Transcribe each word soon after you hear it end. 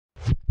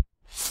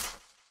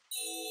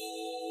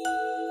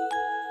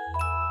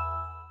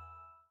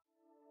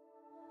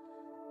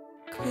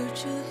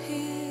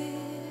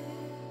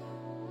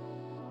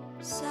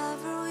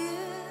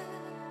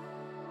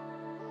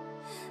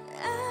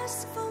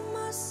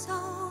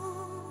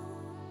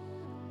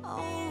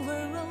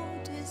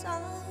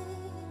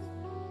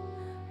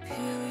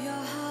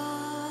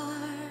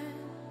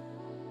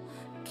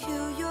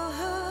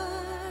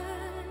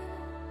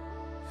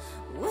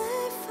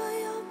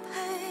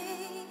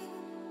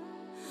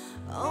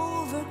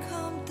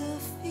overcome the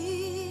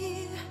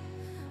fear，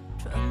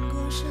 转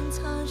过身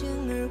擦肩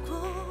而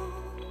过，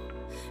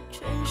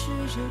全世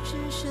界只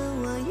剩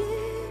我一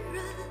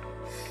人，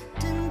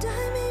等待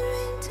命运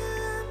的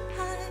安排，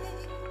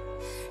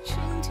倾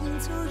听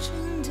走近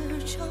的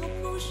脚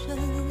步声，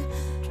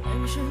转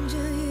瞬间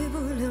一不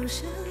留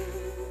神，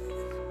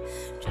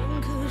正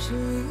可是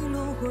一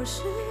路或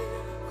是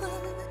魂，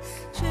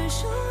接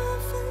受缘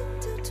分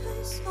的推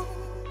送，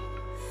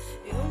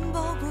拥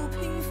抱不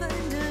平凡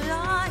的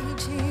爱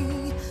情。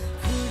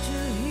Could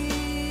you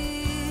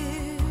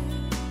hear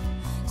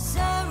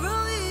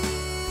sorrow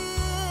here?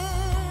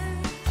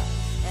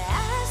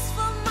 As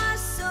for my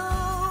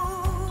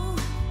soul,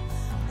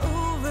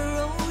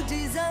 overall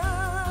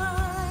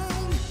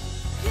design,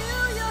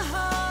 kill your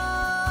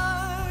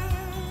heart,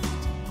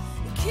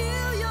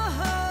 kill your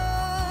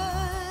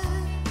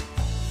hurt,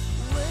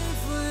 wait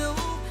for your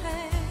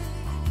pain,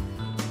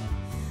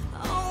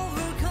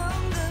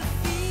 overcome the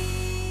fear。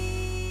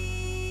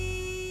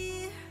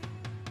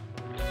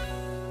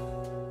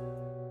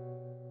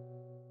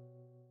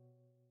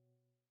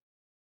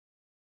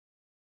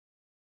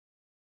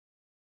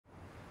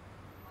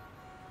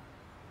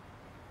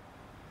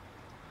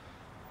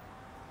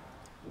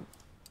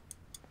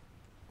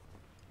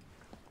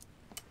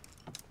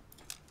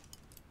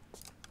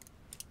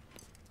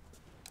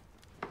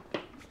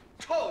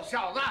臭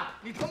小子，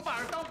你成把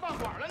这当饭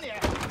馆了你！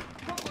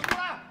给我滚出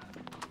来！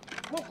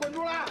给我滚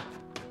出来！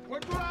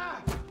滚出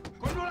来！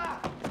滚出来！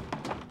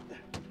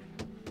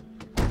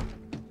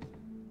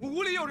我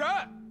屋里有人！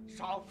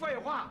少废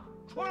话，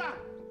出来！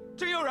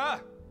真有人！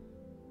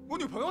我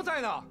女朋友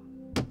在呢。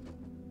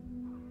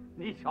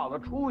你小子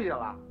出息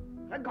了，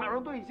还搞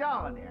上对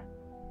象了你？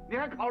你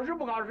还考试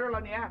不考试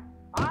了你？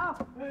啊！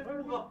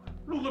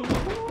陆哥，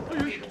哎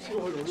呦，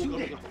兄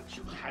弟，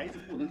孩子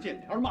不能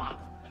见天骂的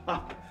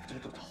啊！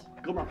走，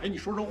哥们儿陪你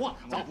说说话。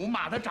走，不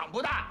骂他长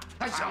不大。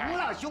他行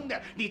了，兄弟，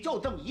你就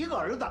这么一个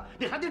儿子，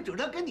你还得指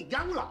着给你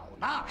养老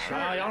呢。是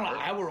啊，养老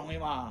还不容易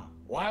吗？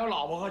我还有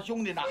老婆和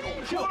兄弟呢。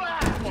出来！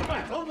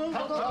走，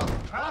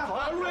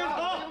陆连成，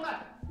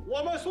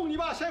我们送你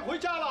爸先回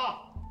家了啊。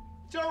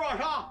今儿晚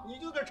上你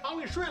就在厂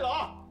里睡了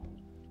啊。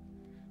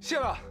谢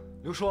了，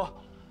刘叔。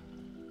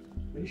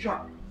没事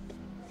儿，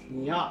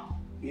你呀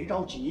别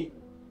着急，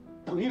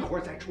等一会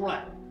儿再出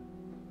来。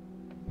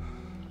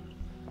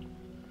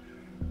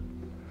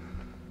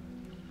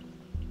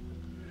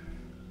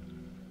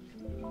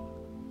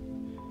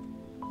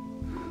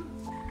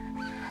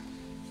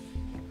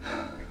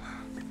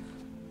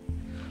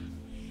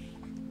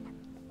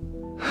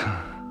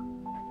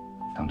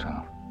当真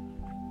了？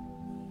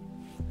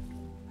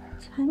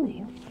才没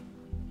有。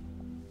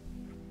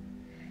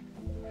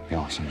别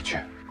往心里去。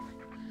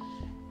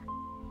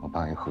我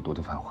爸也喝多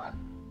的犯浑，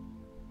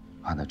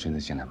怕他真的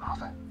进来麻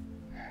烦。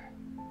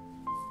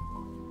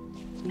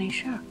没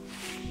事儿。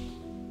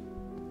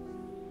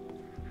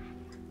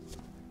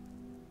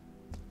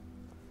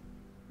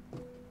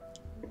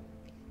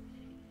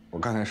我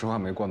刚才说话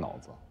没过脑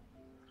子。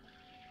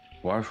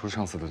我二叔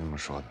上次都这么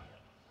说的，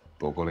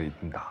躲过了一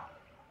顿打。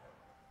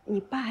你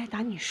爸还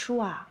打你叔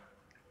啊？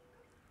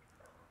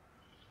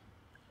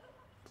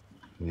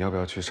你要不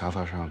要去沙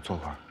发上坐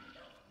会儿？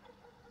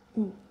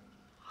嗯，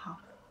好。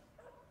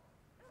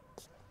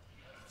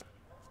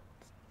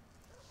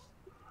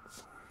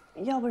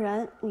要不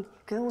然你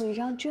给我一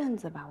张卷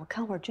子吧，我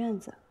看会儿卷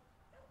子。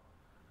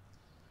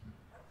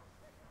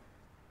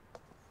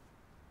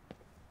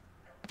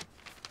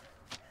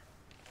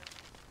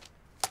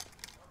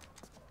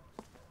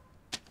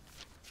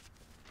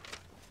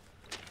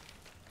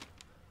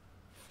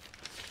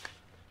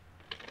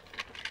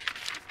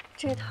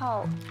这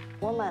套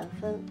我满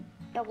分，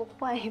要不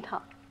换一套？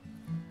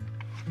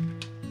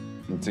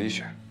你自己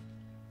选。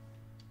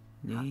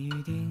你一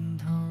定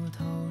偷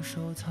偷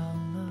收藏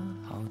了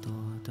好多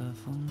的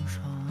风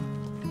霜，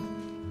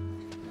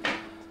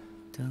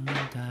等待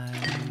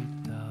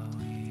遇到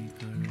一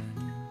个人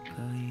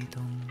可以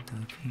懂得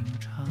品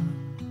尝，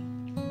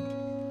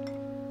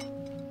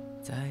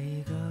在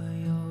一个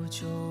有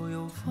酒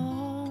有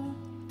风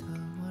的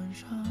晚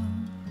上，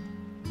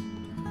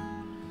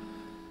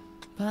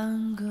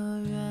半个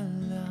月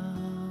亮，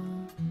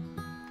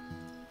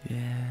月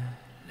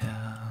亮，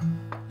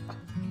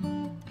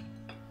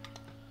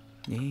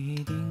你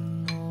一定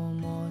默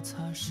默擦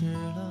拭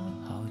了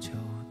好久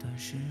的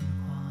时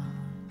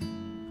光，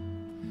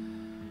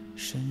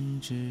甚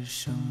至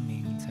生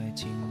命在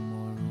静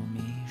默如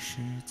谜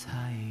时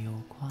才有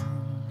光，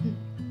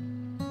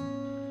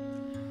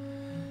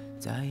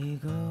在一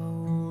个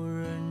无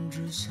人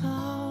知晓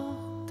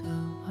的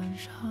晚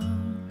上，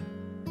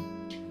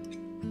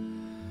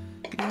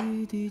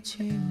一滴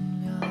清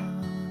凉，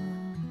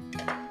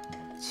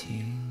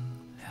清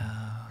凉。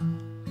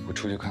我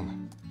出去看看，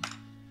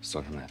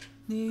锁上门。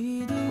你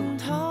一定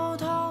偷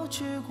偷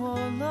去过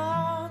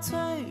了最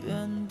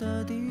远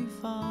的地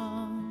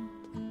方，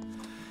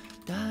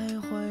带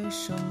回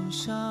盛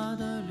夏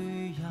的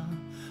绿杨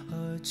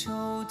和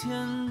秋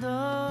天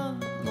的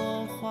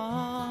落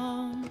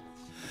黄，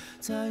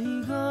在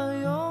一个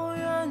有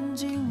远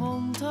近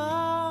梦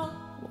的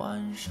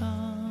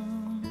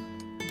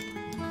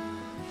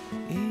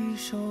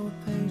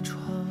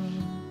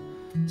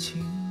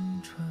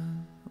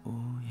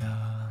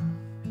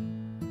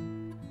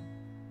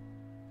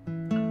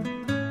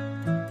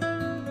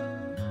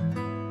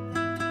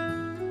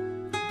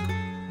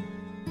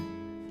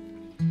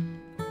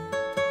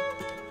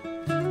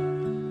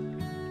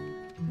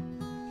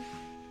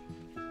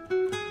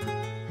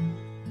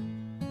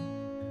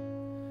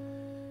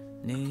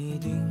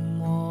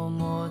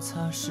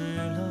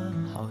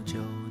好久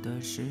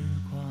的时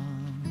光，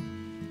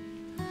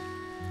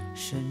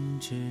深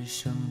知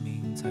生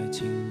命在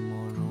静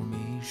默如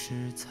迷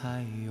时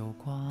才有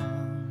光。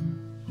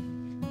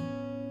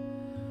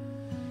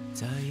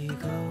在一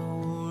个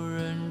无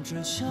人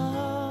知晓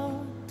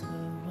的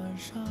晚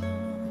上，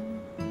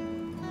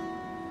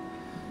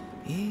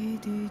一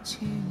滴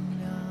清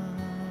凉，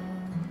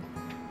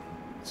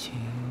清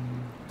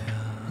凉。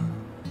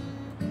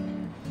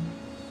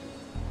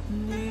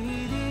你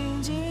一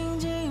定静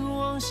静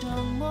望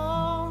向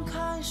梦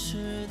开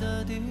始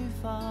的地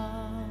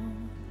方，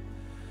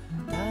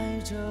带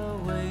着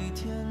微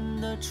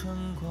甜的春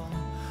光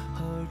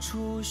和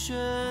初雪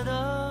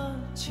的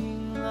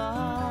晴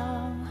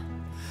朗。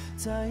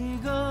在一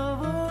个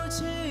不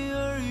期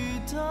而遇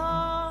的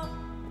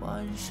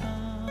晚上，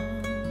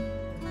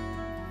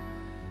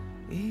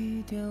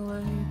一点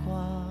微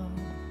光，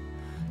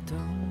灯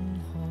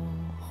火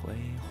辉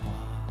煌。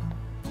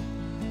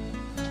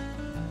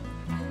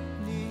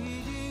你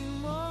一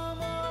定默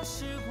默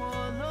驶过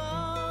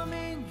了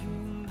命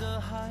运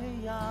的海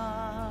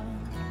洋，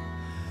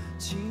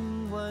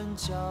亲吻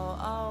骄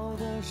傲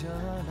的热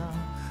浪，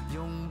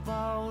拥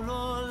抱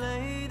落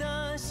泪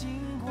的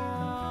星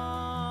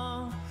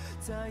光。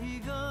在一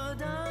个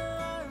淡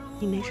而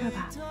无味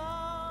的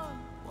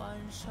晚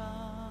上。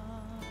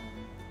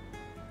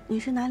你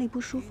是哪里不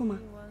舒服吗？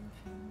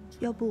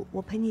要不我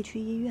陪你去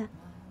医院。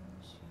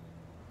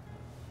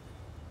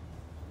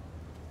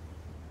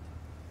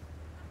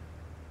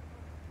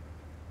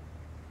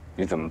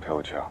你怎么陪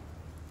我去啊？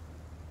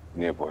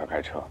你也不会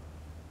开车。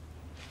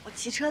我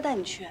骑车带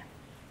你去。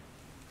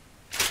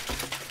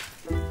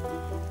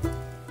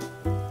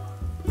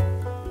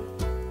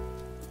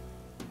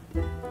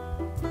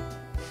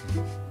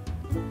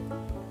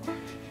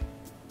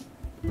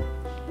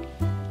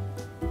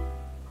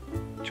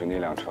就那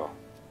辆车，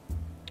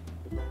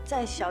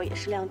再小也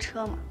是辆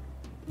车嘛。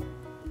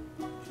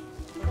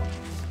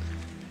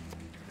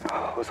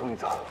我送你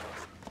走。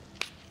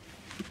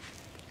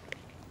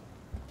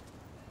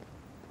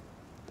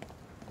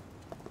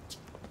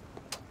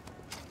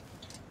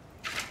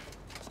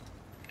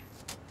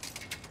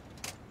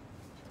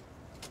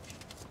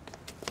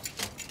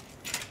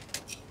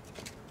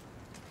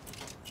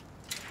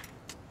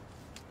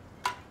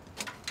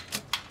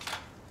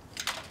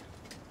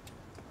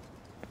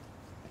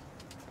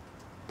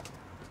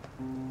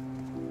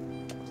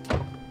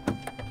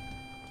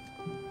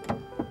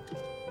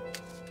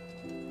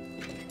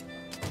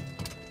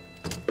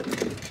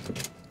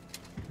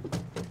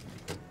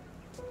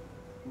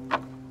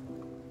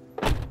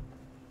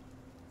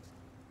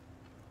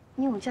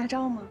你有驾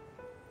照吗？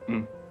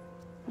嗯。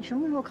你什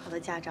么时候考的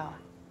驾照啊？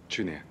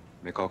去年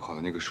没高考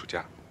的那个暑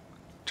假，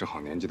正好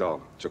年纪到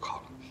了就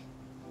考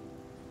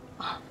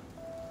了。啊，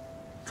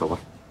走吧。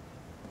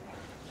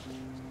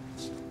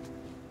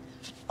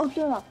哦，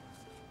对了，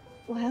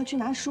我还要去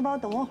拿书包，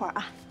等我会儿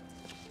啊。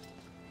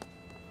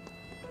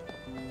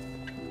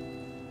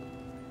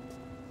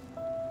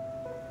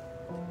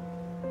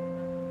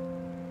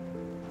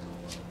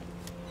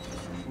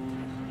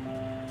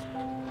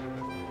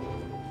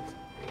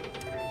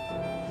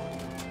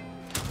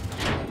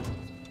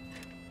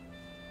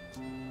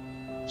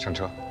上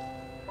车。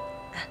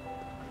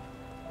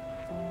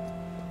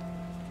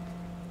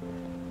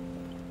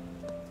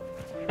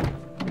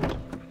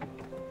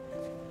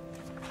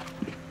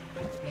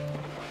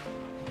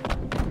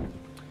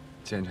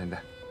系安全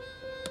带。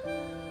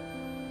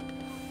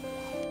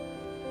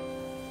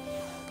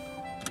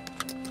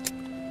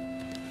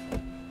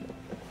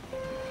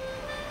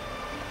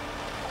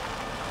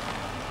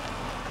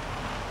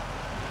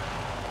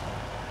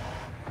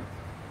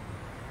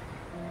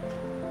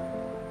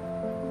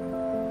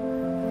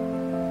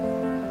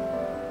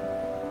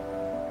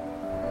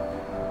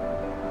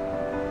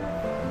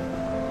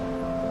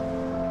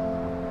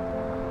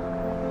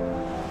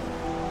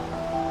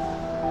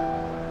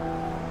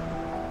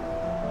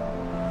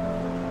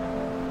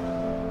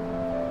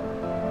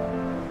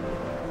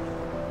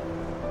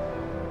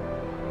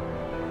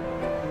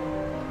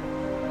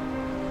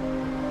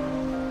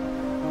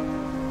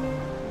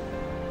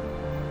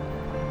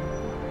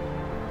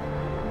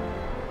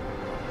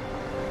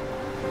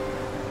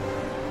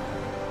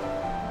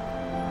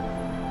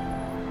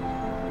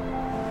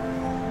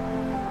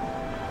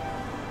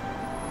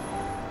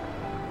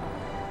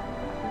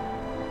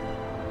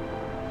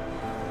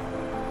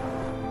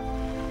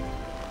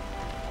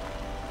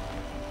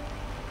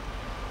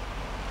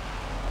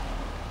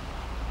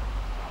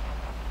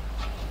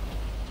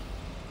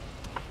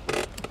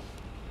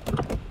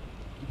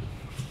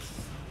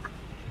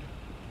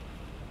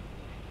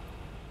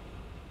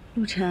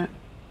陆晨，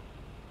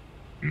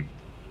嗯，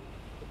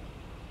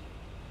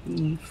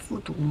你复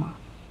读吗？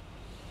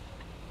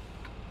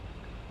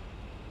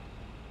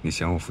你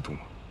嫌我复读吗？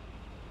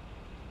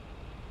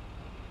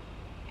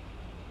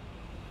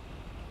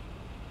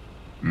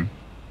嗯。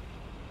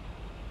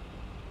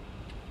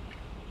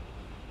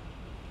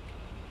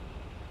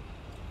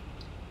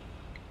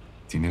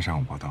今天上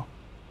午报到，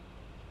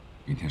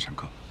明天上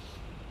课。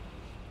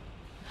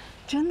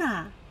真的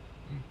啊？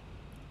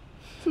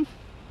嗯。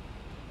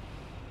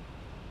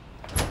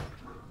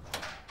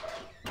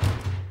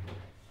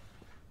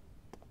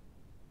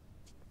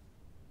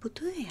不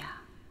对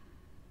呀，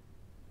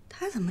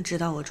他怎么知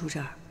道我住这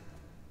儿？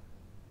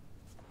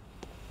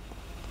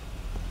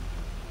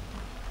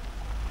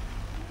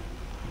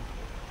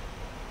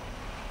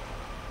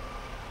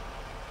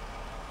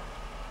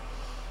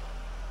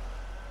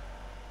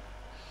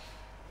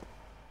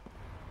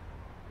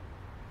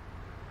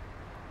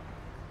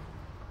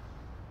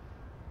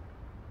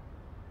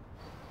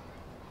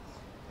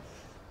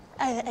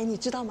哎，你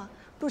知道吗？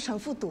陆晨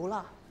复读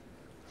了。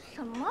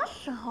什么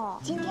时候？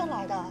今天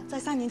来的，在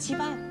3年7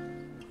班。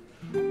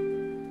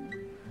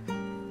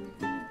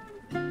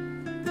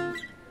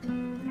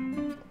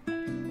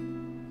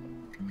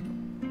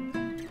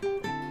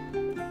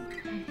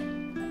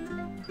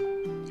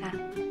啊，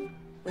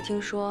我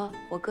听说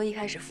我哥一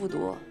开始复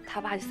读，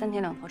他爸就3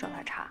天2头找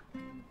他茬。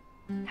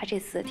他这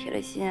次铁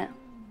了心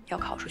要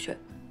考出去，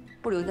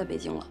不留在北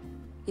京了，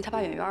离他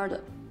爸远远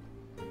的。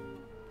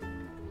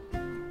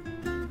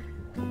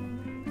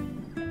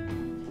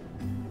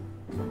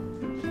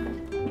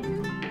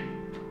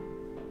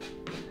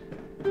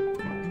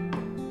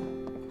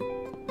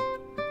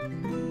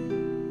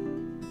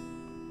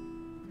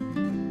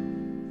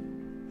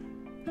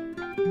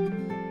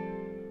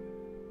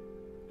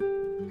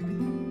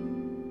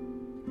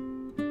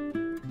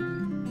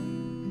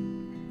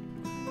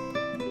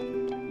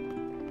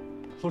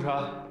 陆晨，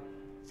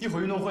一会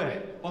儿运动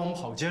会帮我们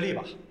跑个接力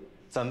吧，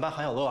咱们班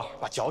韩小乐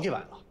把脚给崴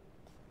了。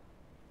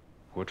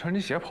我穿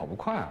这鞋跑不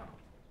快啊。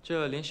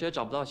这临时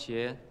找不到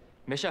鞋，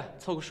没事，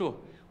凑个数，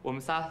我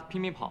们仨拼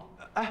命跑。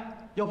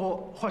哎，要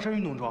不换身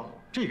运动装，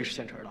这个是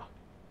现成的。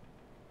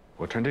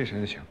我穿这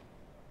身就行。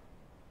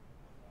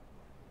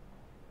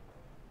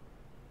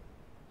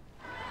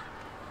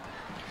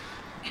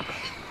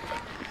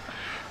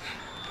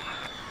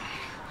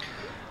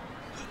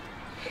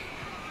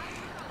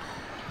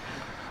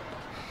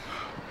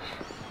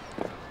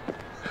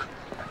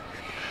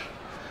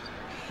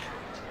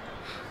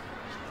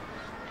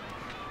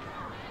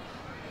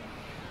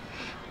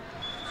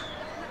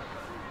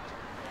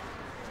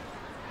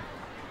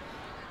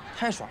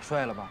 太耍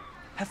帅了吧，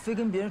还非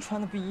跟别人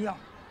穿的不一样。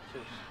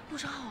陆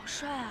晨好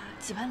帅啊！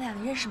几班的呀？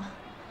你认识吗？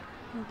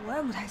我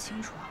也不太清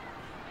楚。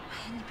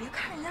哎呀，你别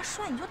看人家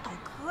帅你就倒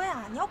戈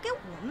呀！你要给我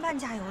们班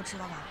加油，知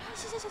道吧？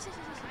行。陆晨，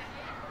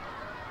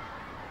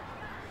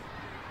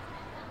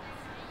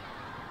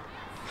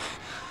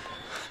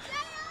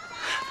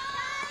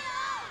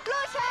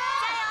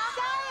加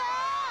油！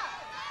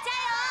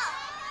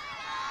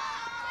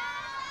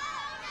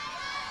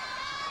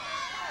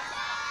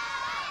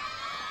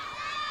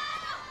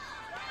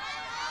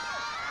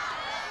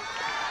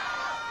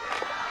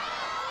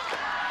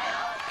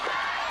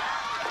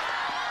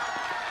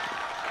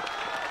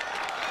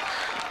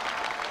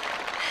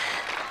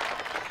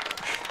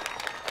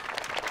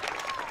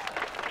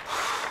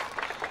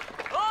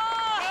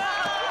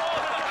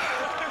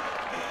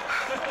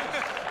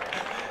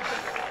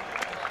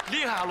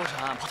厉害啊，陆晨，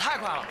跑太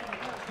快了！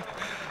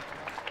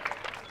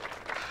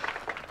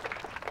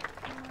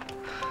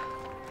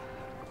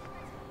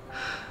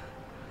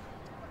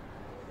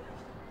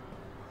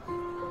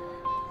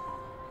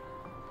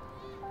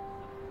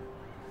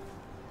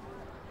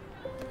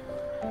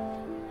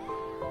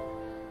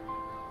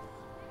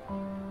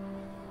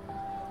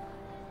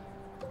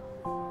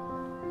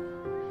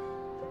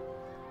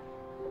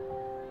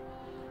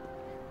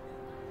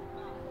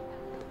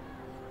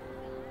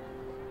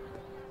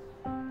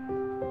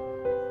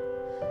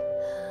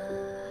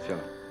谢了。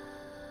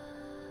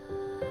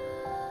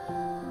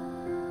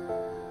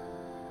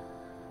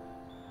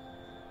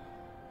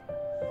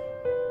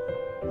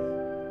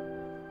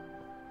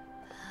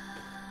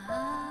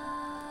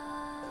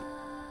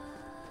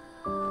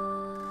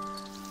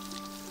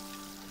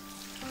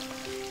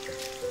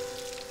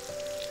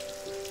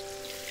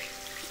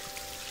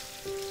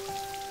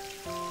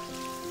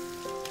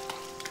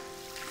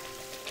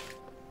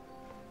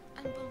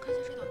哎，你帮我看一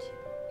下这道题。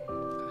看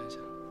一下。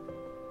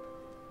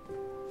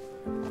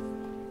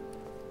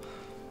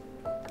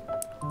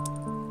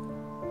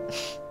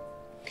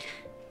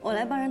 我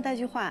来帮人带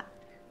句话。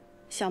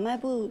小卖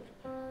部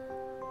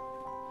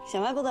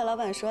的老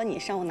板说你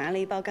上午拿了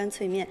一包干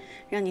脆面，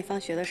让你放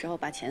学的时候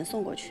把钱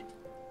送过去。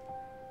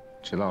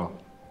知道了。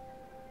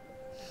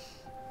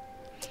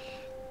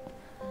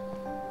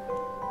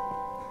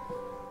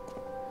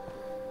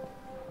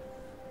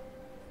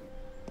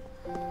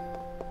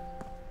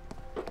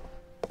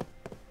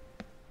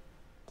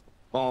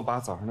帮我把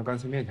早上的干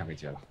脆面钱给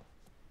结了。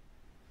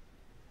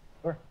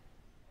不是，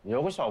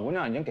有个小姑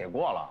娘已经给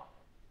过了。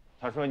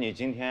 他说你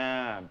今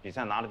天比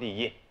赛拿了第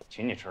1，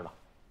请你吃了。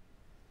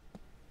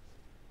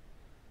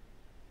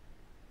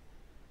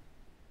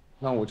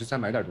那我就再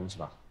买点东西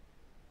吧。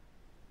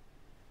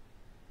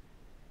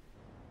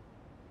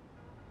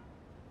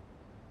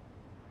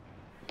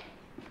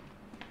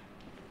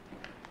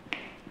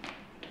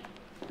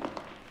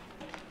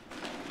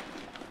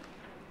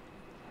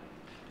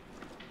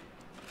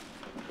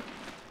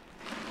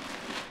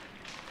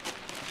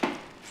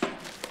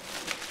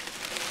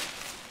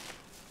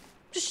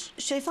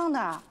谁放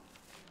的？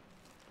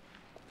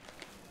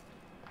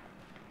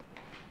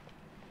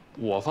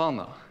我放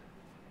的。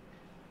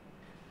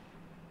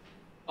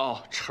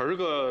哦，晨儿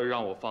哥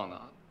让我放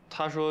的，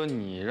他说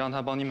你让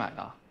他帮你买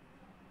的。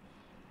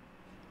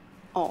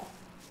哦，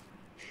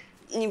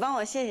你帮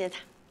我谢谢他。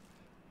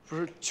不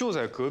是，就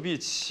在隔壁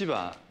7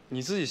班，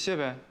你自己谢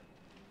呗。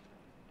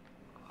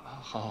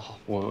好，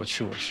我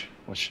去。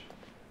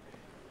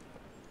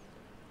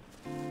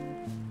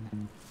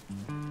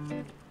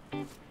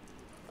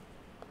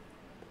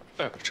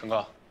哎，陈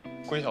哥，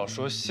龟晓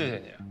说谢谢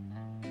你。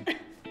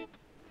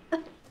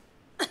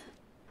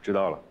知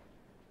道了，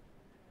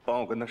帮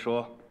我跟他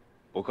说，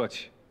不客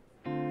气。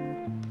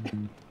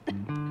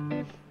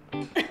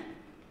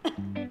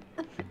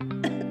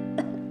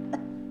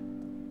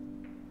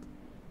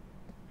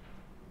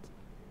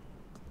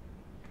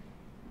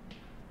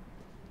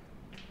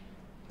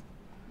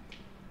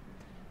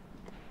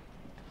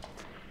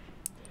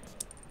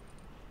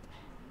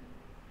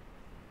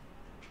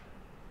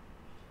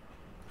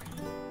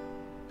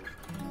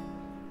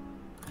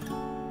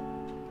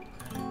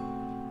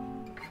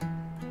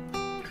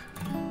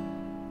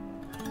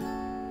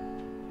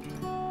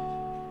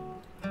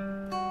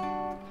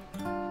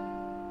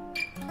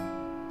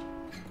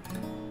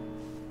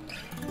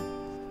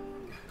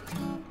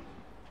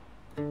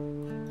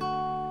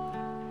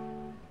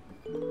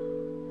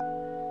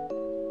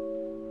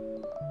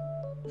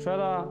摔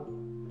了？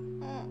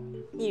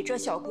你这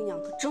小姑娘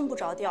可真不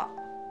着调，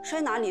摔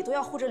哪里都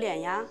要护着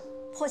脸呀，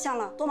破相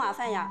了多麻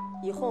烦呀！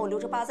以后留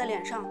着疤在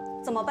脸上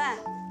怎么办？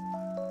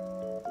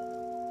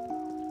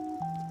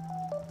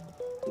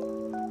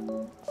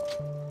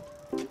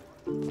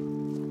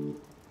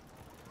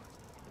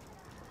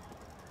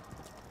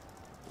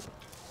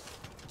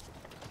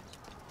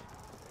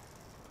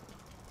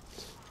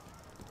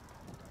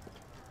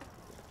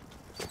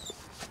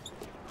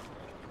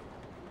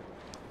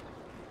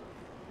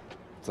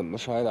怎么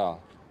摔的？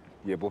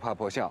也不怕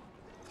破相？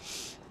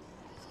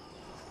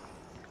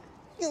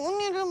有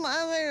你这么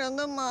安慰人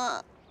的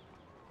吗？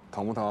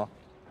疼不疼？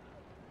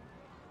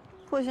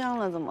破相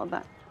了怎么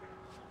办？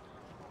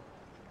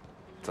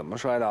怎么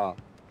摔的？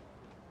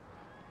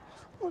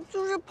我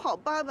就是跑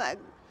800，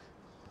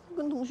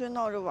跟同学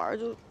闹着玩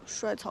就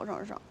摔操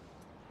场上。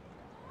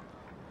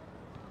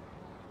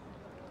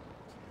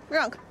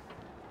让开！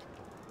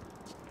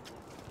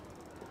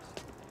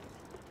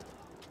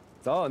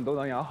早晚都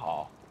能养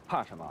好。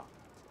怕什么？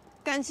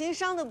感情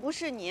伤的不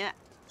是你，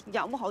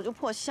养不好就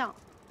破相。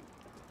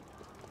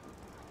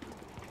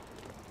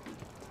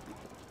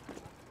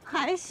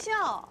还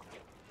笑？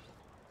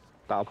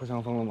打破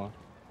相风了吗？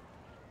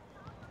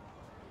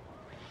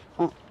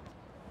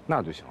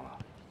那就行了，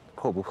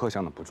破不破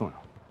相的不重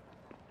要。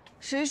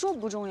谁说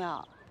不重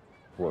要？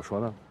我说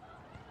的。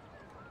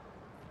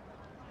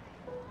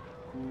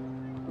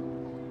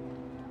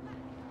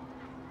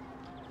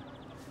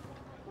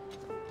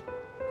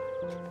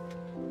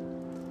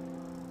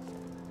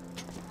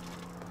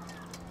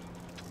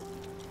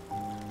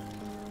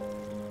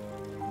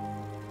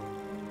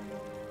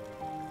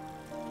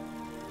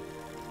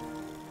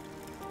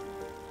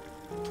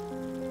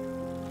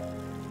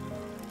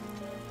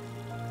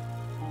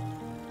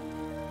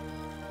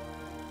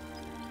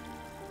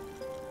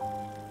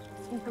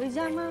你回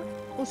家吗？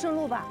不顺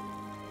路吧？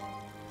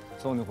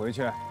送你回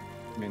去，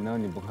免得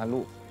你不看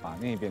路，把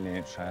那边脸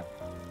也摔了。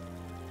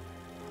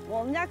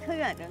我们家可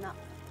远着呢。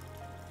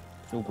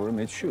又不是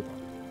没去过。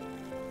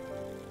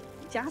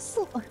加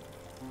速。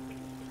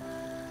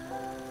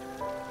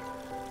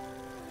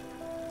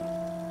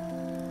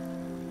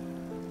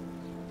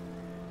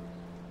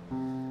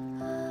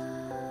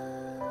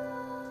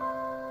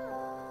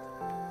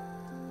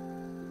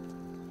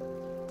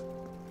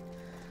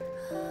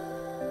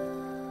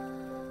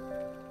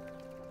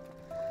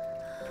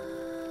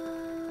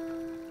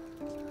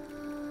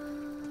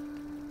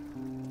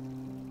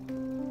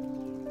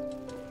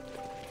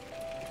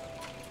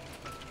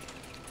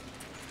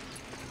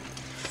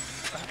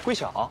龟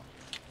晓，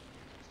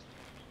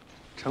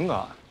陈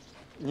哥，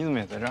你怎么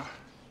也在这儿？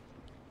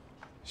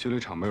修理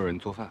厂没有人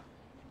做饭，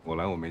我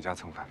来我妹家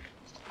蹭饭。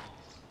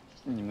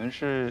你们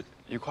是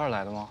一块儿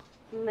来的吗？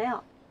没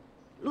有，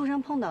路上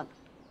碰到的。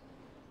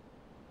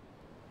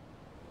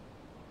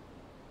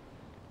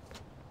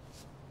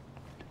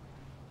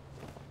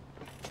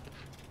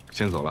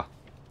先走了，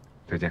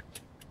再见。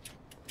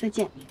再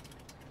见。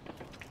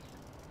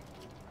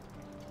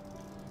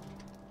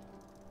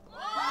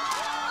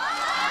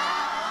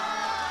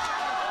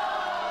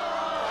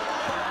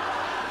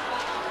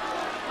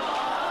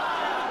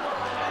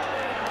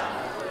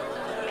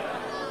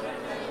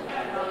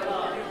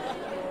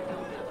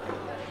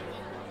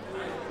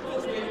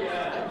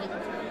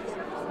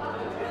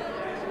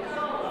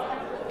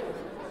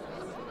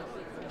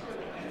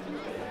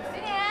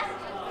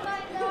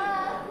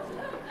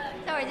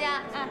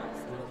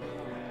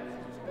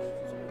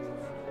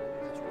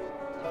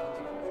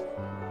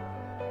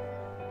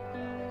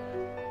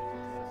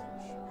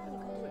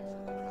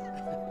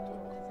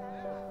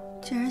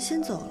竟然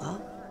先走了。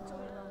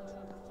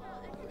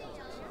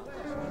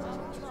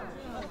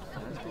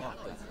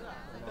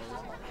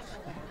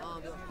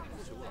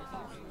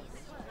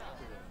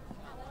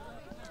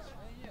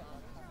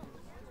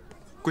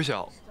桂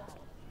晓，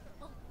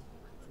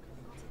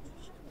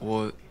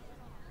我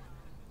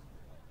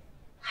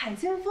海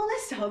剑锋那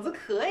小子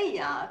可以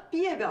啊，毕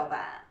业表白。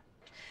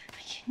哎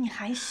呀，你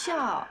还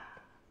笑？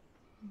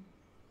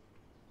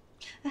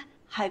哎，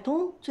海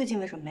东最近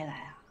为什么没来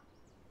啊？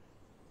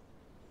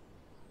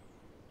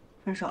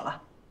分手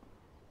了？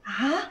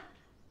啊？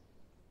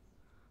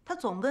他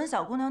总跟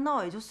小姑娘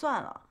闹也就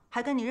算了，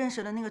还跟你认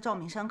识的那个赵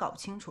敏山搞不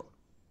清楚，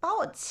把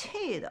我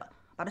气的，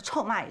把他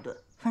臭骂一顿，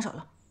分手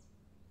了。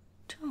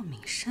赵敏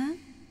山？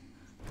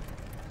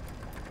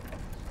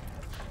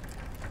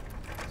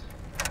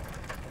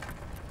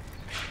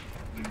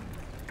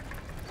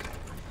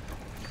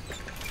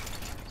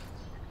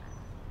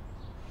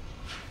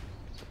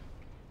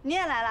你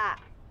也来啦？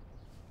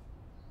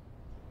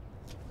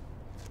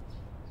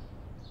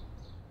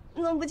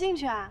你怎么不进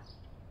去啊？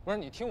不是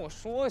你听我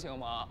说行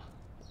吗？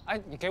哎，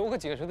你给我个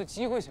解释的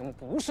机会行吗？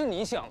不是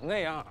你想的那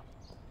样，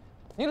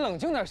你冷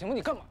静点行吗？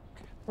你干嘛？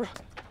不是，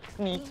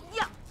你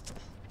呀！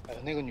哎呀，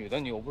那个女的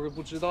你又不是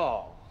不知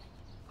道，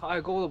她爱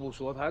勾搭不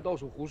说，她还到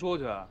处胡说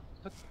去。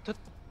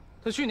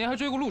她去年还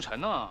追过陆晨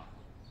呢。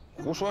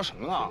胡说什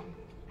么呢？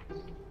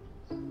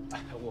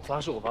哎，我发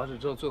誓，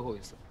这是最后一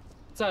次，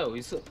再有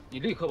一次你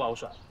立刻把我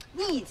甩了。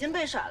你已经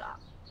被甩了。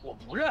我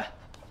不认。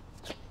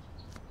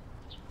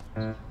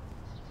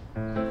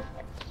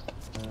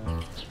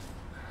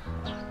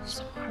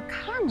小孩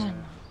看着呢。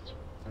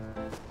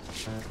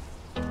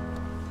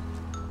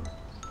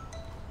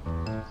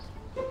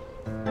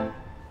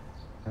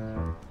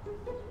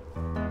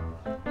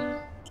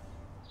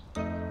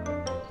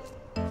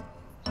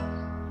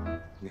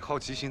你好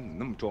奇心怎么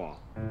那么重啊？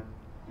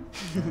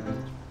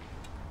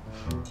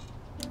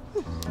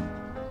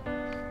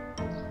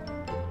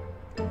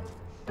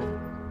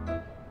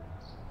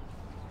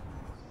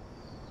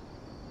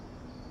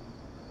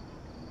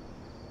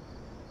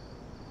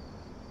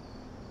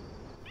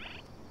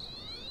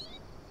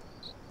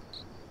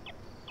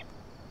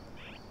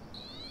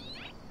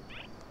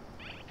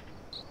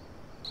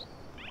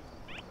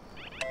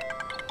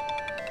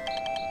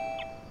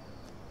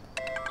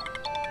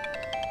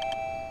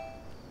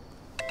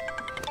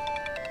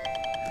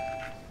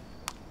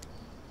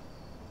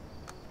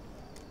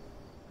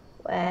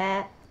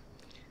喂，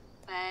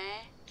喂，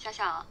小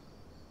小，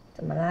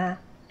怎么啦？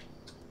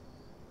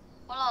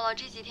我姥姥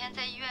这几天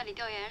在医院里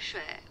吊盐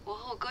水，我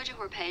和我哥这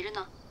会儿陪着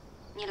呢，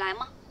你来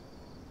吗？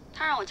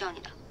他让我叫你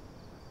的。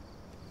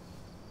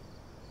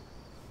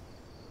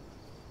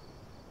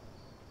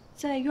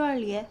在院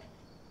里？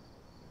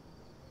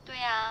对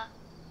呀，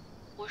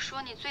我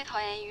说你最讨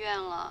厌医院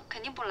了，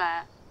肯定不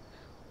来。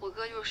我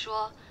哥就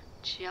说，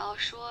只要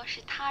说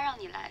是他让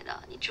你来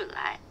的，你准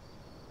来。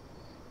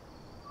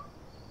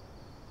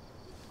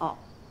哦，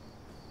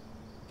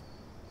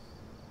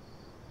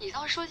你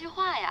倒是说句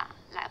话呀，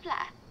来不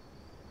来？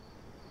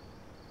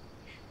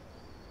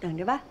等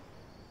着吧，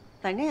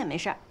反正也没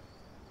事儿。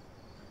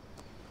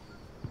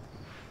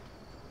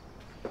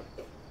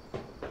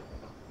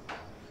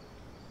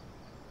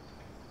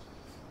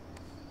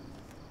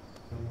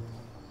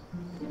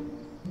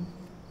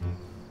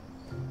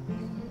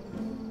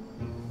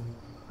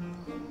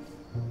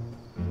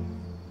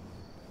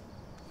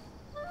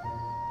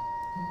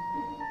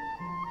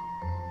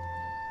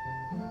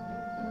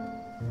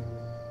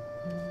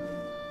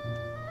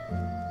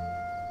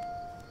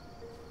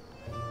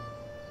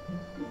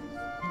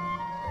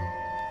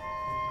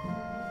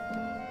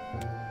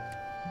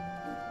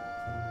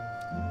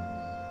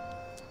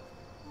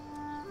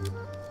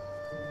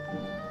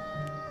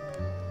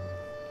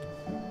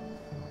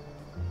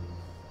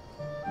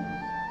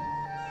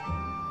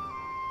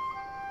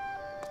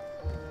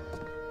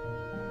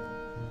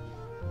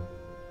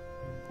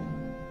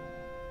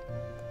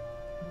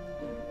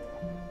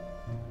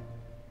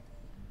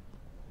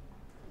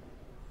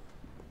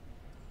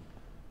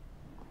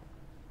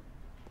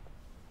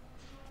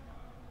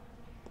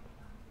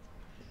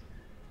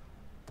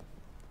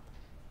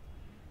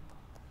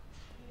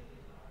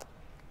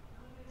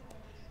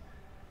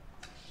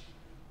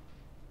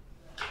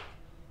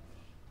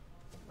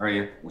二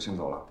姨，我先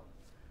走了。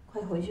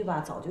快回去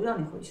吧，早就让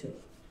你回去了。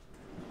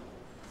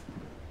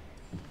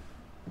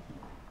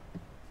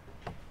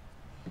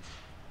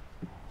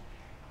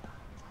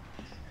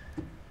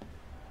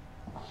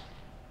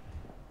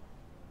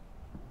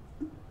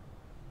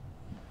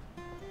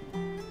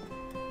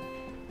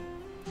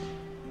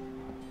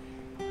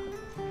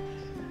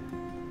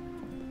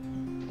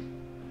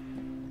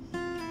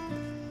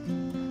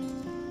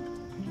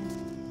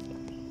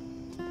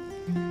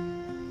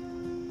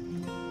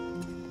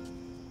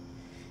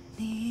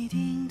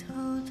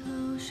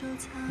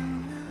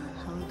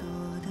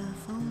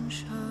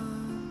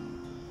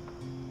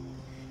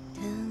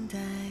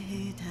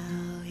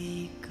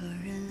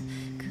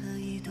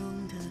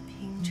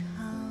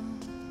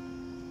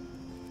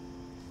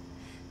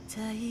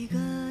在一个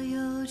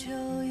有酒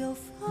有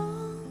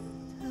风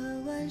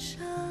的晚上，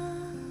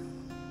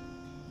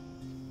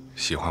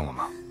喜欢我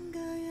吗？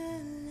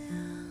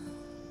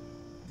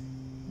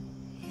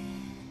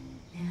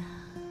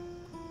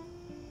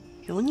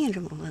有你这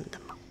么问的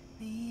吗？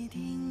你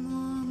听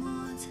我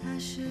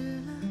失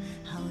了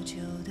好久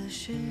的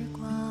时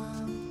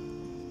光，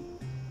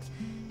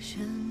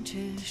甚至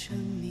生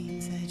命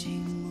在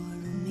静默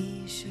如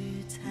迷失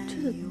才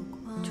有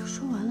光。就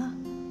说完了。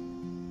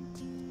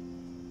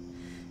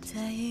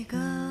在一个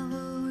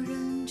无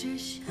人知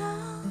晓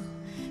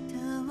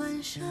的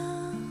晚上，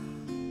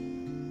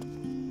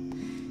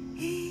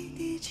一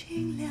滴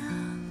清凉，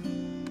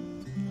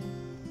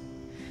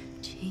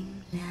清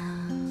凉。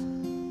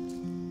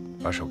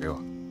把手给我。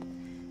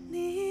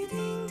你一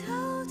定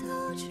偷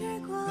偷去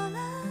过了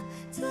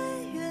最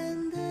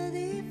远的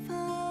地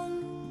方，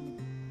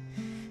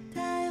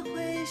带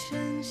回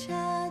剩下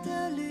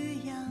的绿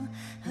杨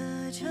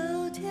和秋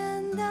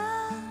天的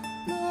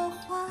落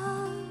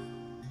黄，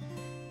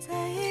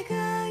在一个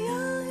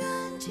永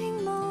远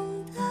静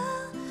梦的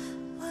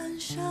晚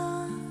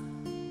上，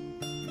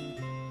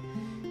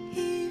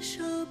一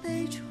首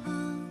悲怆，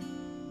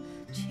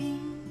青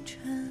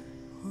春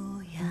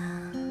无恙。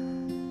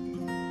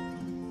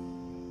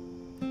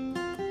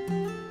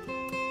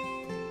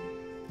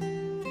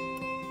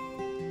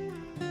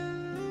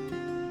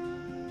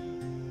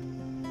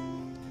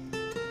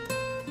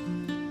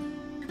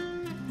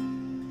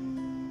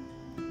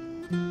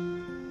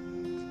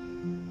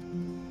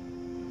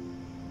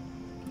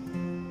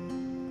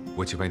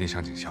我去外地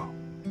上警校，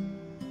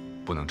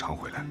不能常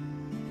回来。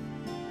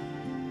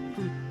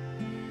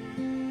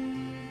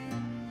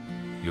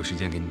有时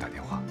间给你打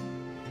电话，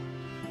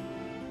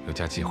有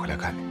假期回来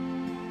看你。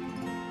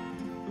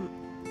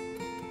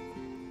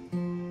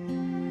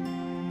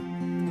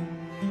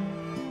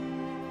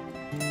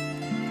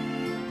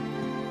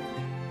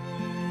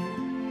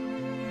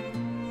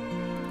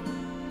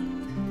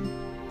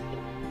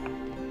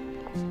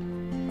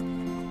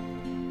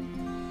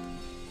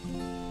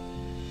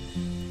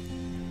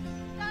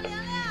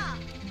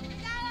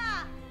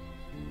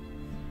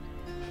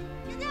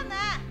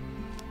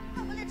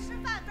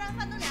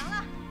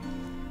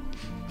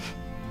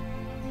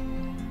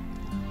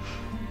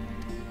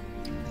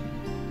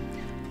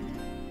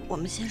我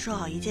们先说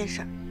好一件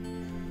事儿。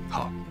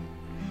好。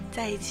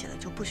在一起了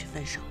就不许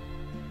分手。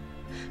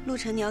陆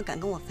晨，你要敢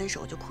跟我分手，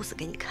我就哭死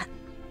给你看。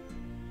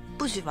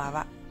不许玩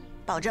玩，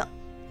保证，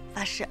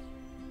发誓，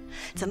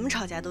怎么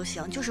吵架都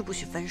行，就是不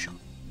许分手。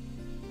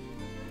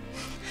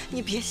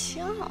你别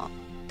笑，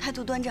态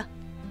度端正，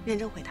认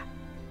真回答。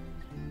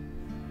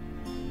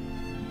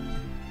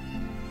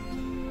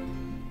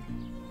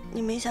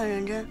你没想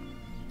认真？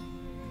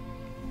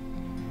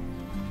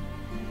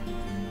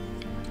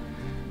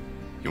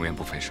永远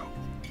不分手。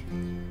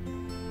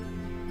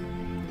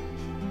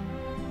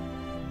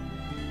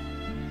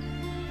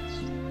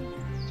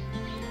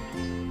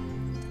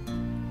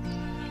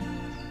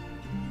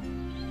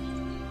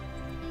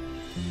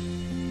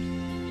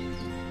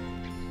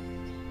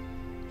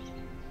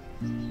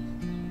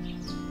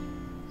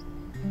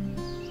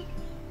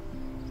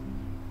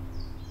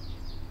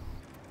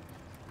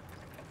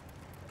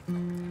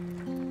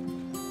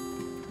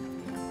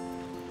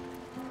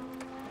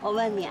我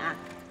问你啊。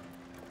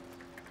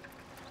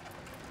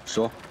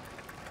说，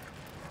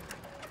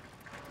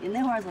你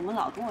那会儿怎么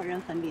老跟我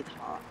扔粉笔头？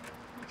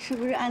是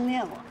不是暗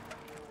恋我？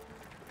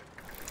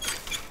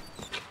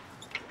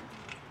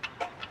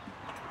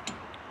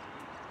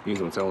你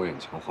总在我眼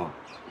前晃，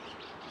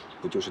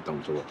不就是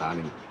等着我搭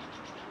理你？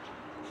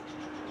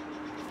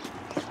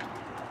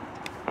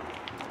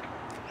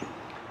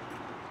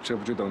这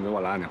不就等着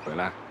我拉你回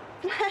来？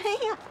哎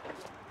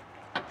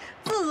呀，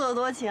自作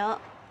多情。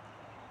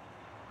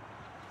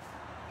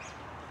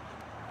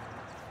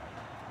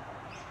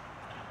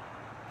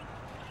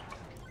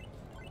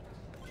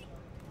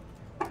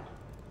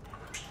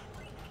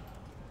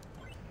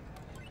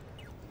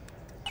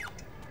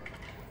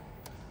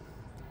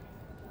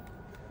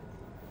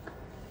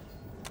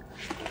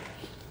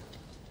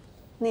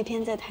那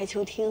天在台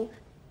球厅，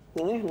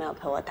你为什么要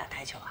陪我打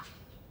台球啊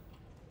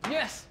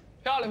 ？Yes，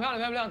 漂亮漂亮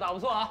漂亮，打不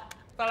错啊！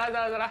再来再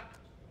来再来。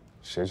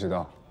谁知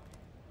道？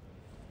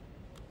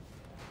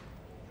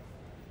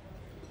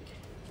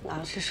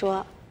老实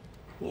说，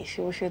你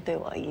是不是对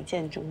我一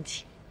见钟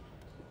情？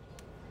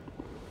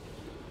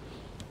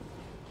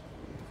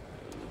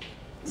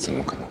怎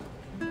么可能？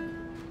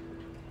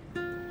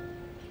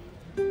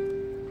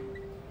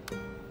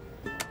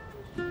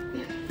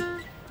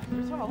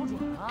你这枪老不准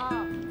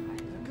啊！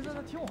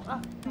跟听我的，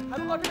还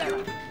不够这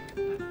边的，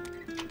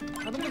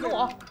还能不能跟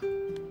我？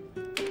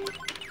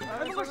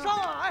还不够上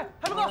啊！哎，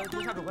还不够！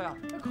多下指挥啊！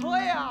可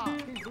以啊！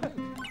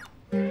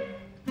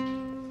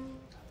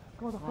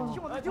跟我走，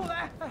听我的，听我的！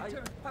哎，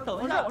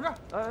等一下，我这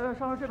儿，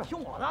上这边，听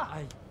我的！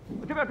哎，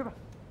这边，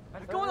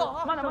跟我走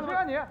啊！慢点，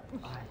慢点，你。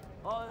哎，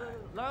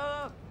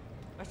来，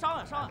上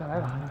来，再来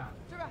一把，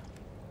这边。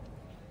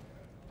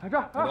哎，这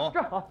儿，这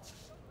儿好。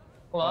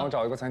帮我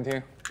找一个餐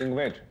厅，定个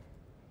位置。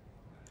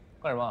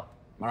干什么？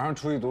马上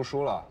出去读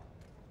书了，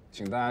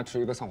请大家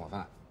吃一个散伙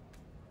饭。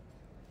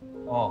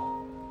哦。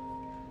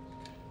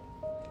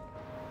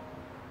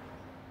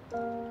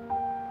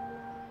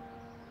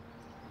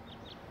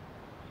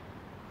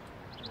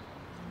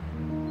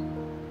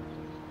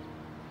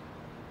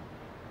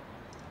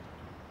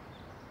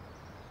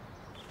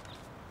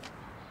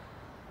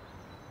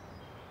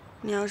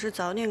你要是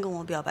早点跟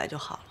我表白就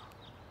好了，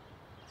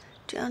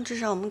这样至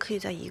少我们可以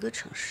在一个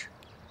城市。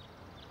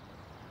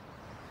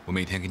我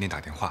每天给你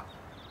打电话。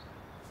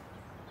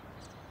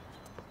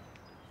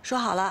说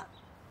好了。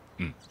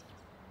嗯。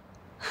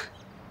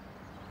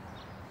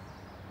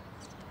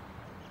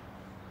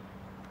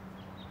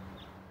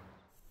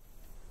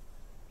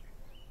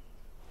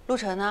陆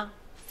晨呢？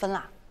分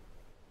啦？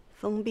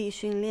封闭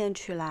训练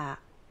去啦。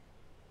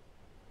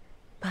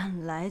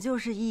本来就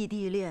是异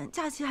地恋，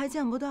假期还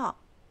见不到，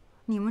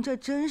你们这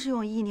真是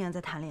用意念在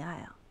谈恋爱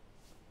啊！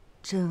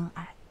真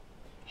爱。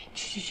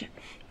去，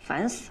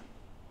烦死！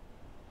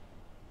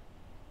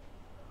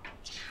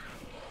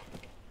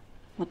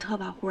我特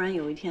怕忽然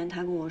有一天他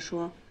跟我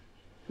说，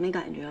没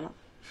感觉了，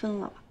分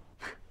了吧。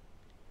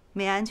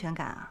没安全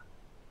感啊？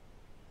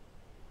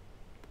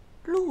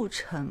陆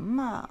晨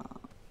嘛，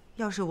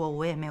要是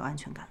我也没有安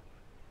全感，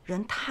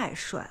人太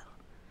帅了，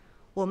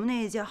我们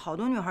那一届好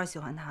多女孩喜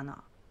欢他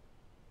呢。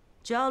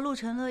只要陆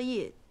晨乐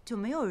意，就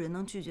没有人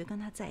能拒绝跟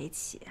他在一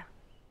起。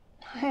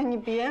哎，你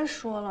别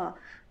说了，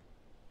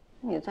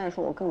你再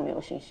说我更没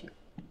有信心。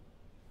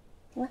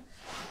那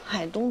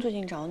海东最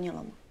近找你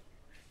了吗？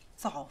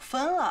早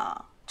分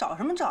了，找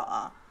什么找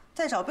啊？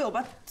再找被我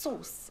爸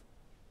揍死。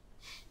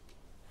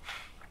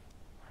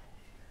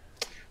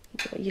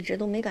我一直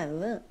都没敢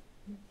问，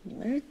你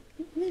们是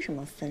为什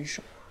么分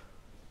手？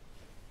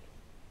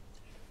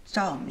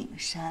赵敏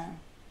山，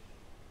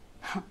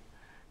哼。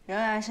仍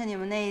然是你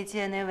们那一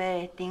届那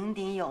位鼎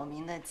鼎有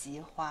名的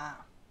菊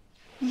花，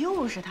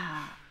又是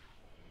他。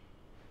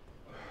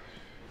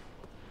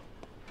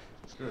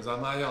是咱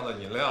妈要的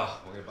饮料，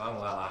我给搬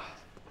过来了。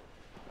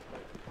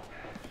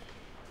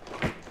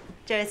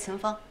这是秦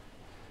风。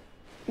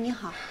你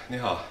好。你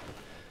好，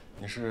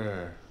你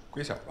是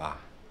龟晓吧？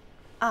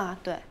啊，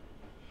对。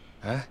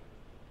哎，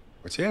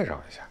我介绍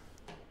一下。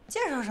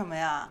介绍什么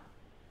呀？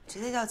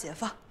直接叫姐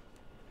夫。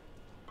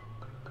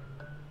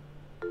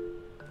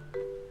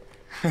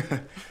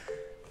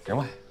行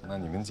吧，那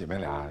你们姐妹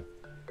俩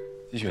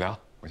继续聊，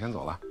我先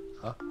走了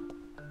啊，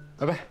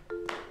拜拜。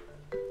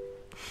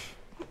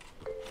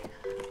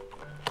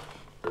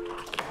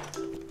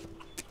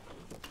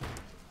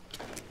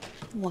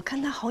我看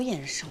他好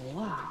眼熟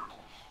啊！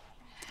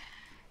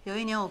有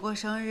一年我过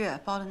生日，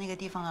包的那个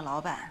地方的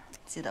老板，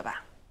记得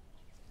吧？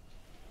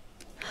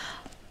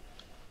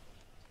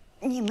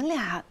你们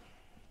俩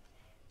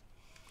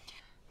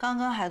刚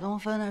跟海东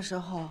分的时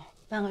候，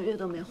半个月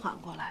都没缓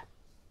过来。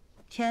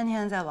天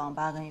天在网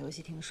吧跟游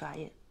戏厅刷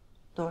夜，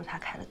都是他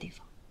开的地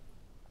方。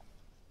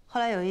后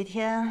来有一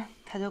天，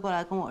他就过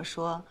来跟我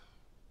说，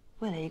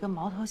为了一个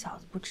毛头小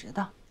子不值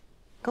当，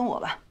跟我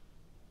吧。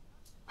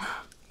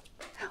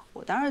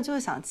我当时就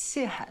想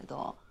气海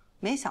东，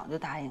没想就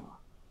答应了。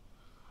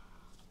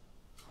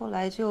后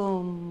来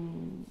就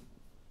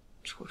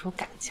处出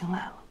感情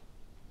来了。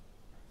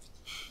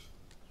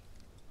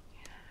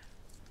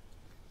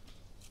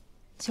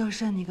就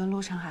剩你跟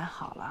陆晨还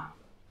好了，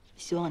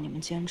希望你们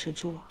坚持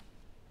住啊。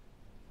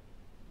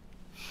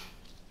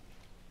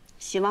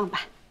希望吧。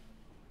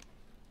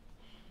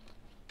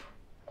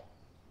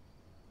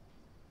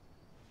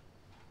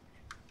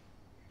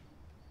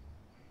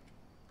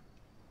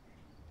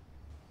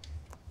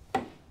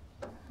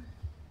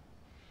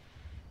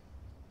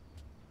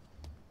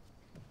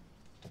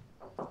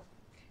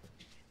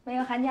没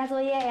有寒假作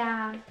业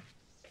呀？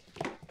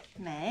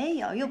没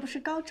有，又不是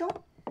高中。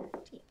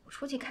我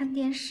出去看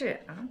电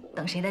视啊，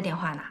等谁的电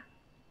话呢？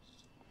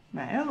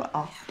没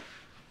有。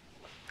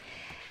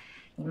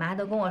你妈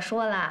都跟我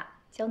说了。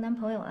交男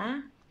朋友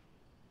啦？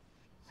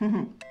哼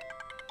哼，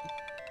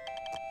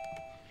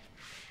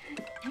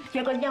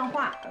接个电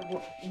话，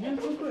你那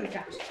都对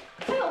着，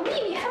还有秘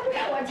密还不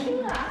让我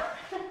听啊！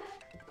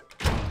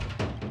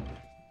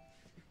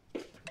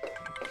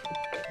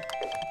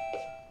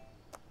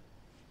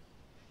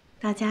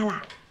到家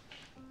啦？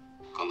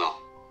刚到，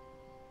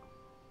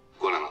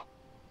过来了。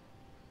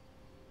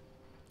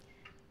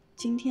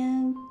今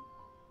天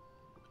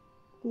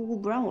姑姑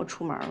不让我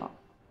出门了。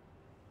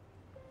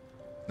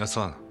那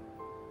算了。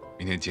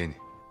明天接你。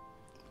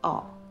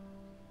哦，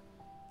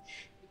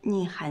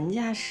你寒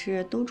假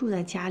是都住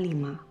在家里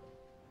吗？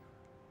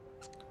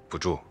不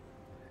住，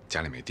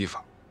家里没地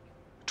方，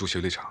住修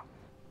理厂。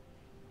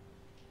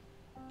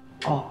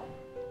哦。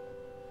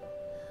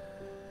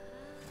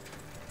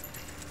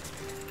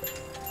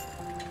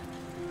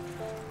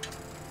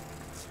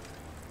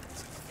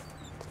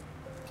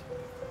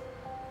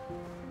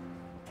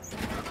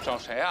找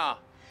谁啊？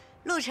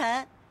陆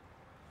晨。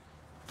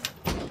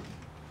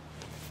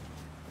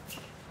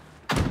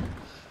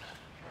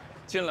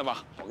进来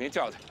吧，我给你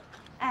叫去。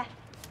哎。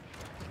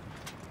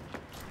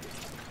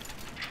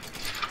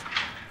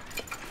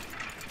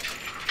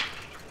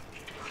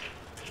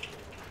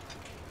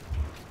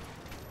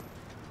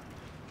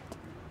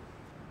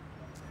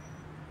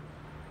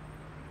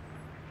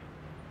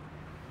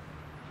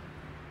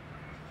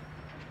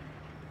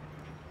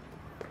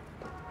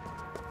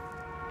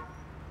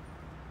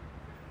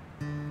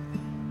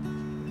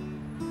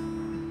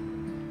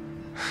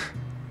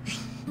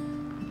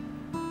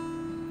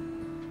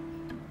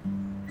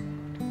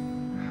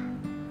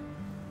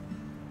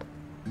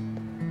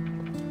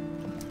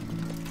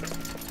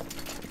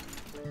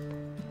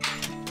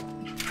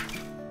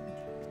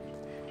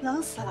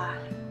冷死了。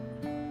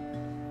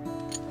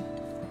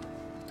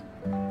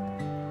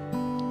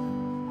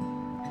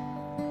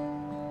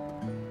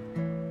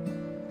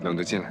冷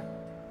就进来。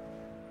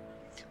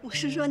我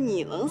是说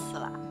你冷死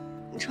了，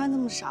你穿这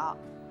么少，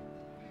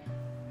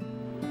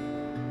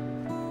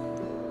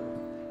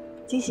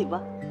惊喜不？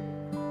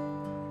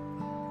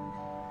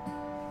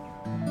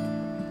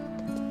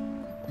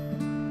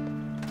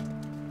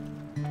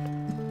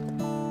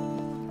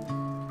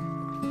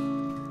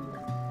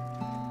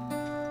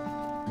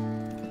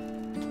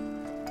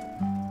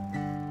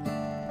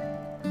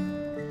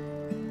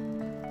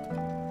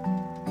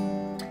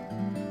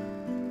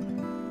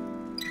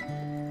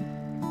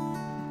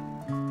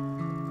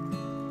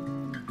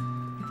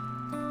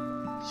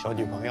小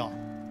女朋友，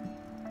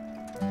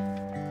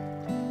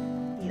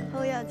以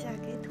后要嫁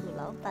给土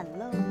老板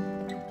喽。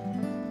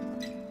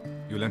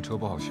有辆车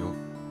不好修，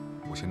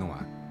我先弄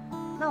完。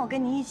那我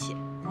跟你一起，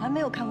我还没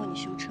有看过你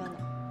修车呢。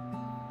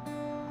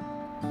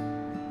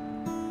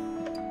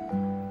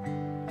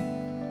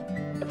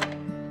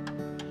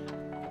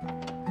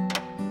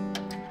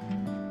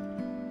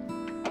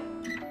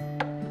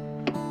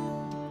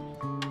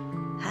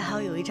还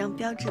好有一张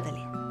标致的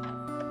脸，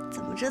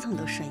怎么折腾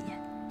都顺眼。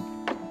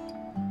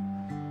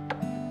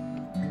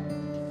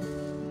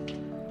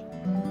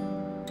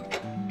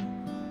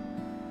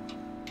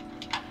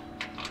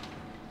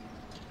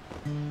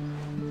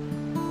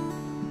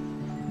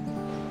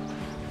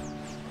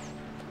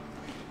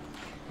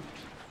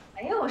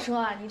我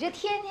说你这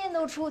天天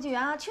都出去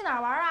啊，去哪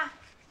儿玩啊？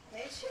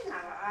没去哪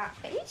儿玩，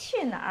没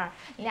去哪儿。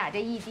你俩这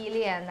异地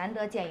恋难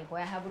得见一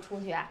回，还不出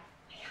去？哎呀，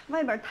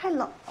外边太冷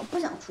了，不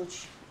想出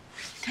去。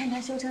看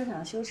他修车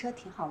厂修车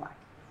挺好玩。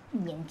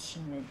年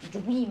轻人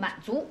如意满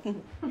足。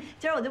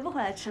今儿我就不回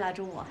来吃了，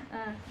中午。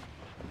嗯。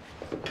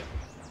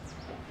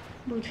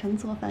陆晨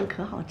做饭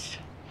可好吃，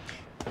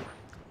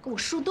给我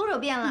说多少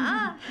遍了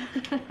啊！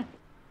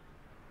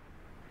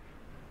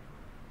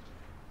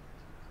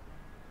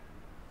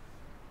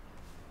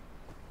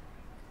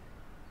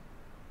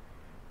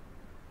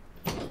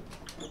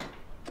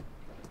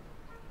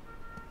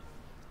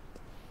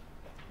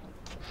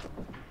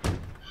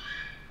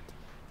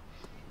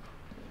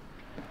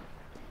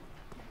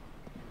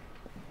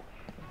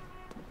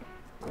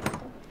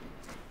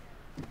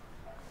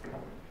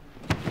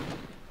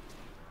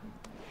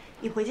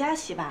你回家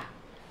洗吧，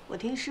我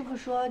听师傅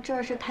说这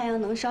儿是太阳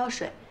能烧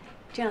水，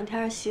这两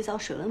天洗澡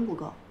水温不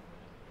够。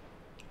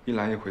一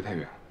来一回太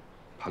远，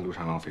怕路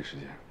上浪费时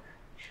间。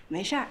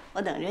没事儿，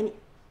我等着你。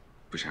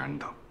不想让你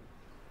等。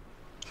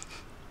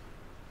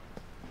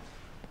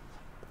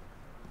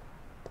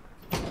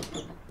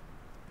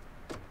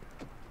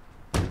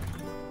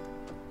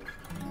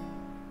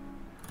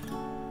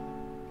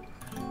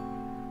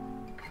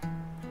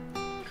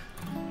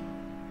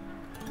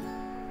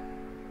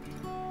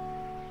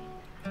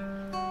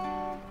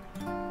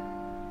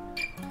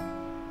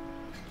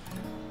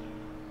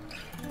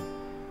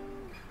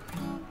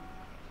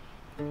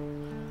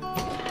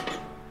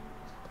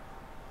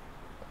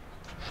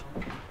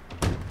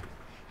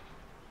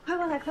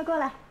快过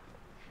来，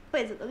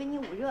被子都给你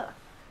捂热了，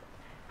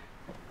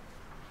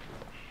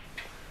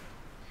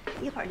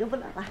一会儿就不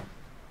冷了。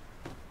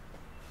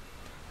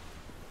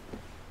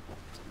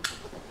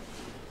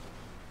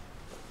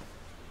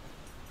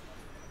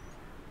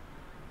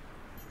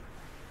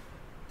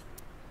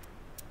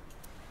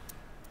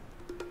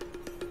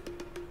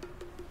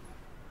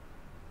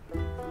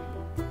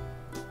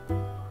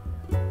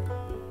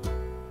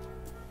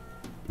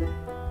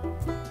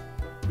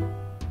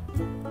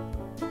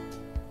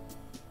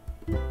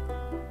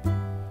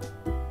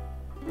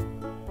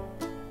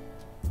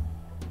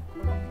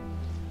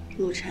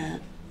陆晨，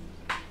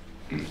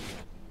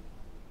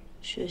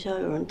学校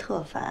有人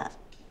特烦，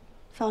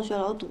放学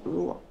老堵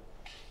路。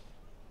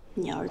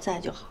你要是在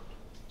就好。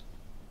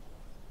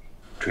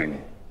追你。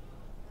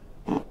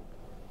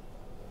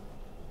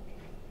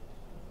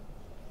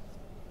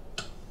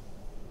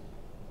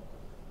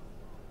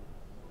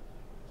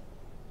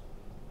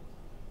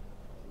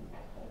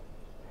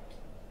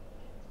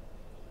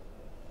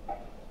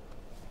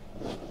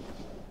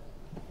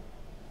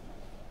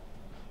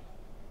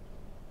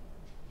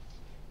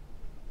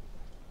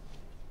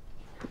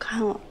不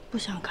看了，不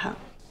想看了。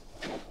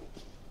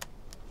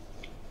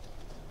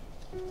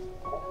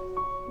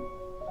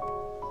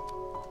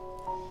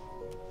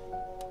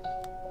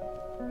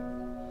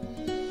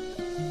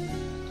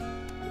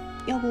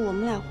要不我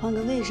们俩换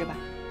个位置吧，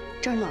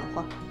这儿暖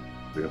和。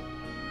不用。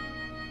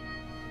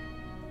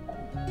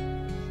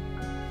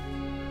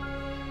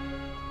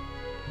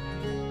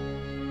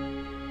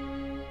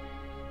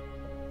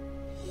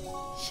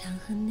想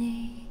和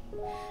你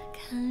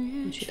看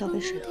日去倒杯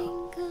水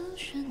喝。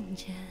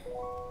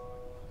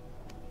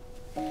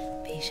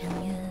闭上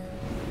眼，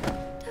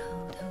偷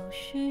偷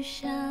许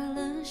下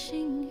了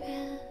心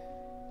愿。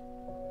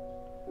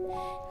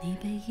你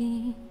背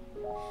影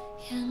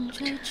沿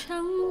着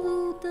长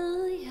路的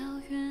遥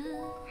远，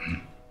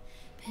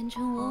变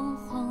成我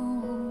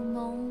荒芜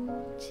梦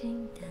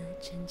境的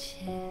真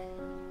切。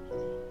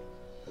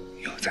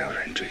以后再有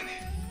人追你，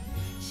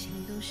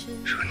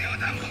说你有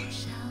男朋友。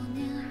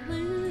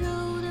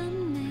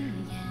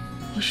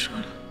我说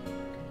了。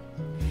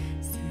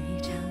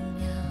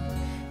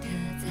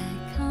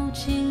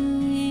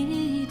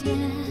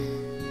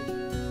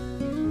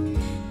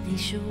你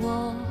是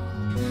我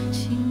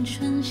青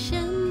春羡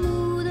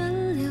慕的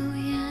流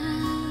言，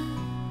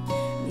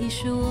你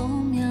是我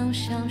渺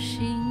小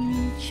心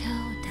照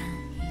淡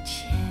一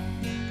切。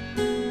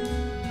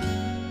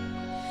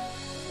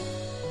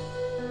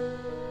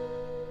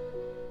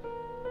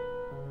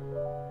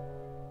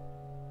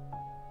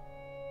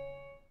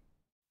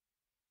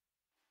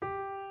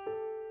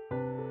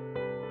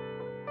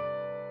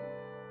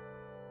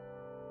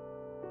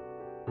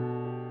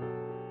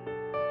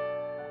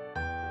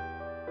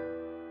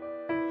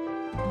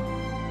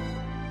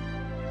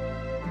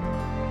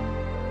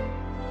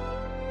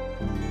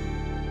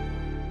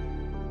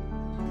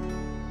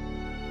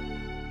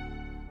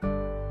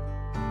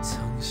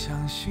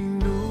相信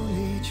努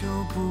力就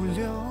不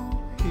留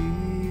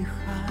遗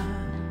憾，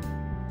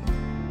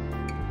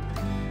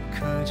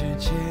可这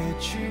结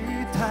局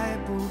太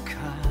不堪，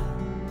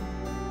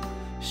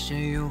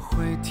谁又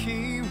会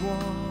替我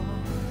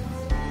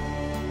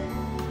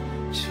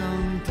承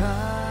担？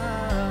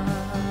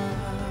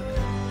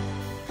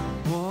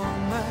我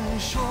们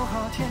说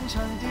好天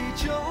长地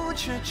久，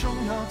却终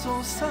要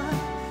走散。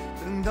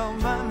等到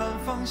慢慢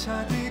放下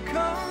抵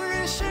抗，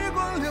任时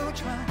光流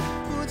转，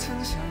不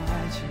曾想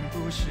爱情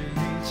不是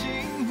历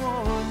经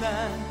磨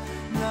难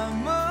那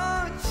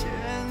么简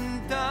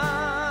单。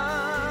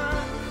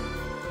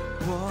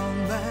我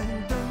们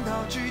等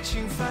到剧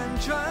情反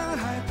转，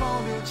还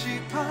保留期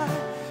盼，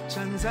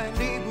站在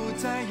你不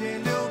在也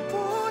流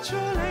不出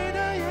泪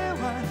的夜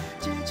晚，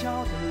街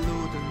角的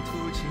路灯途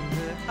经的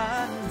黯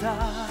淡，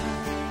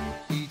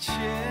一切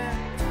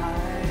太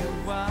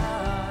晚。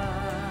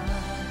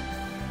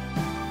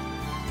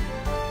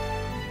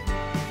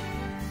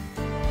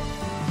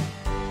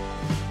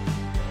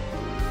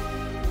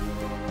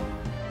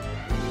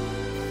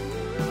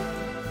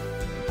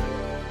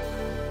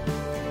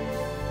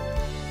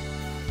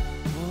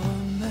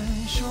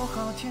说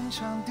好天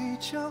长地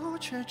久，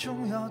却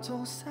终要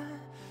走散。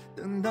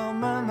等到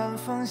慢慢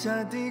放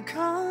下抵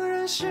抗，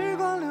任时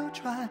光流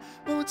转，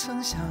不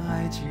曾想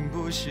爱情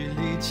不是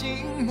历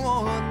经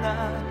磨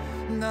难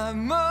那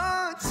么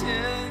简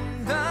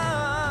单。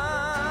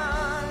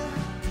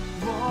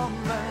我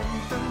们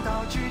等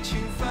到剧情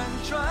反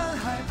转，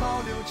还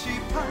保留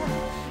期盼，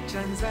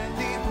站在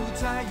你不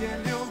在也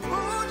流不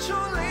出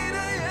泪的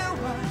夜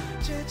晚，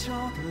街角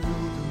的路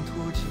灯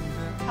途经的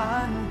黯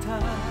淡。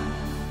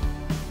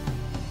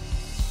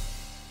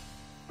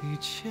一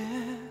切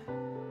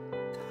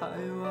太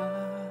晚。